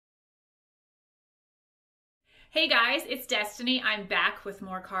Hey guys, it's Destiny. I'm back with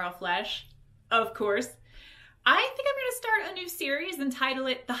more Carl Flesch, of course. I think I'm going to start a new series and title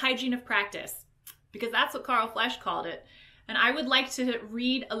it The Hygiene of Practice, because that's what Carl Flesch called it. And I would like to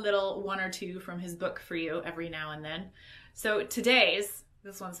read a little one or two from his book for you every now and then. So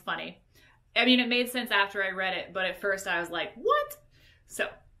this one's funny. I mean, it made sense after I read it, but at first I was like, what? So,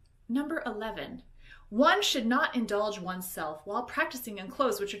 number 11. One should not indulge oneself while practicing in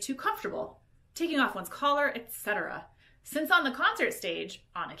clothes which are too comfortable, taking off one's collar, etc. Since on the concert stage,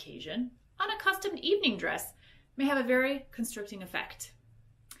 on occasion, unaccustomed evening dress may have a very constricting effect.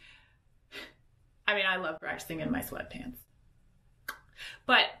 I mean, I love practicing in my sweatpants.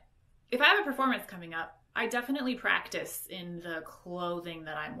 But if I have a performance coming up, I definitely practice in the clothing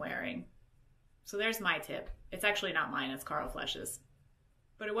that I'm wearing. So there's my tip. It's actually not mine, it's Carl Flesch's.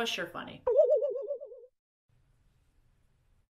 But it was sure funny.